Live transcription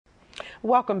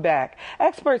Welcome back.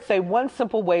 Experts say one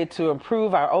simple way to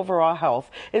improve our overall health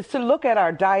is to look at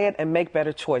our diet and make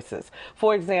better choices.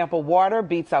 For example, water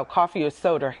beats out coffee or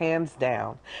soda hands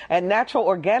down. And natural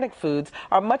organic foods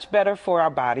are much better for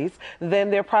our bodies than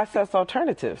their processed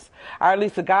alternatives. Our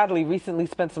Lisa Godley recently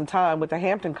spent some time with a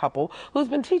Hampton couple who's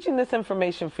been teaching this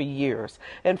information for years.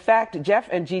 In fact, Jeff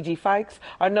and Gigi Fikes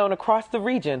are known across the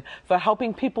region for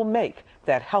helping people make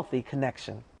that healthy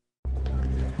connection.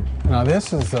 Now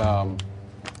this is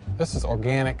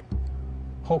organic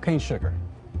whole cane sugar.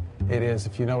 It is,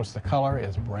 if you notice, the color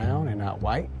is brown and not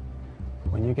white.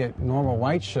 When you get normal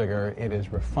white sugar, it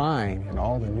is refined and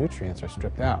all the nutrients are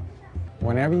stripped out.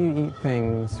 Whenever you eat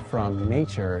things from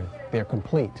nature, they're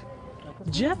complete.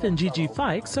 Jeff and Gigi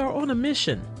Fikes are on a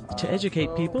mission to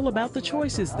educate people about the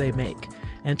choices they make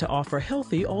and to offer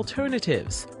healthy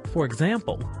alternatives. For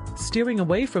example, steering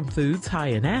away from foods high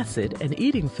in acid and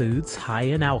eating foods high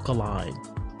in alkaline.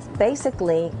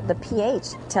 Basically, the pH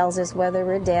tells us whether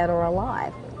we're dead or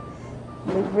alive.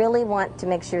 We really want to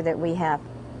make sure that we have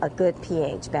a good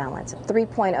pH balance.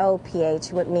 3.0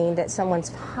 pH would mean that someone's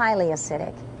highly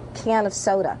acidic. Can of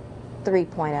soda,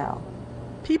 3.0.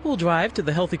 People drive to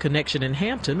the Healthy Connection in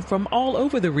Hampton from all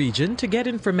over the region to get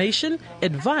information,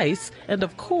 advice, and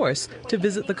of course, to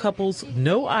visit the couple's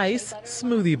no ice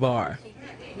smoothie bar.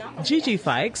 Gigi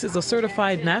Fikes is a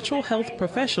certified natural health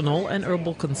professional and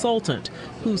herbal consultant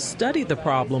who studied the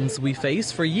problems we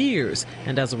face for years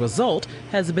and as a result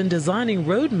has been designing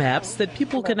roadmaps that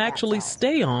people can actually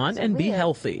stay on and be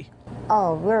healthy.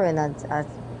 Oh, we're in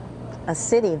a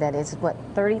city that is,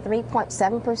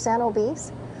 33.7%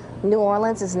 obese? New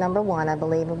Orleans is number 1, I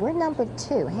believe, and we're number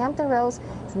 2. Hampton Roads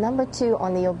is number 2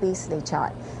 on the obesity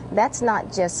chart. That's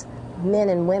not just men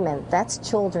and women, that's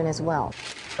children as well.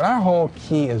 Our whole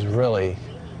key is really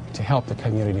to help the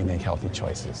community make healthy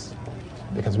choices,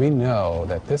 because we know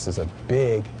that this is a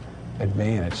big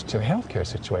advantage to the healthcare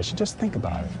situation. Just think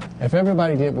about it. If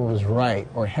everybody did what was right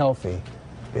or healthy,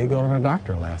 they'd go to the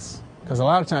doctor less. Because a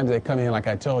lot of times they come in, like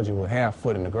I told you, with half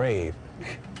foot in the grave,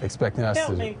 expecting us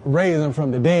to raise them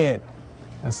from the dead.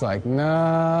 It's like,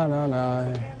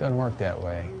 no, it doesn't work that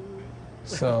way.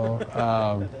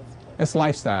 So it's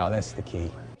lifestyle, that's the key.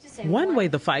 One way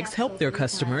the Fikes help their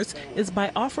customers is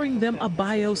by offering them a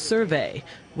bio-survey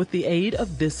with the aid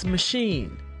of this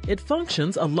machine. It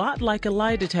functions a lot like a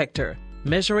lie detector,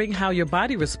 measuring how your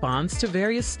body responds to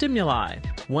various stimuli.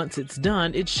 Once it's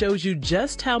done, it shows you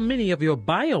just how many of your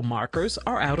biomarkers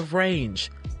are out of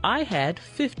range. I had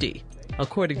 50.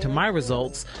 According to my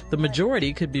results, the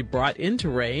majority could be brought into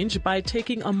range by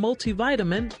taking a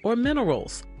multivitamin or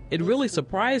minerals. It really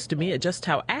surprised me at just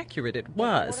how accurate it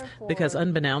was, because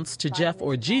unbeknownst to Jeff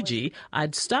or Gigi,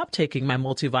 I'd stopped taking my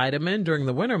multivitamin during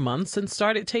the winter months and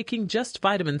started taking just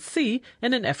vitamin C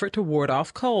in an effort to ward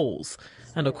off colds.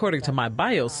 And according to my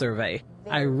bio-survey,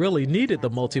 I really needed the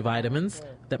multivitamins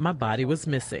that my body was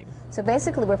missing. So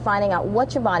basically we're finding out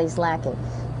what your body's lacking.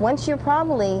 Once you're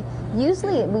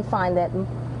usually we find that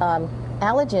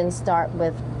allergens start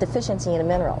with deficiency in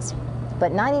minerals.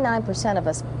 But 99% of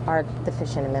us are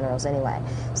deficient in minerals anyway.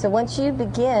 So once you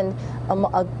begin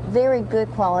a very good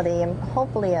quality and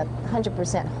hopefully a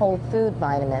 100% whole food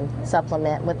vitamin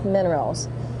supplement with minerals,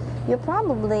 you'll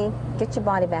probably get your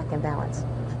body back in balance.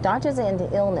 Doctors are into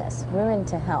illness, we're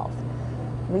into health.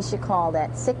 We should call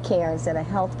that sick care instead of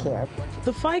health care.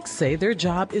 The Fikes say their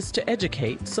job is to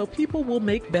educate so people will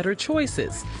make better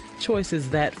choices. Choices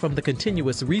that, from the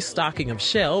continuous restocking of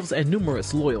shelves and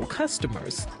numerous loyal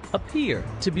customers, appear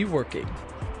to be working.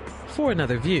 For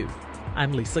Another View,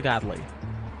 I'm Lisa Godley.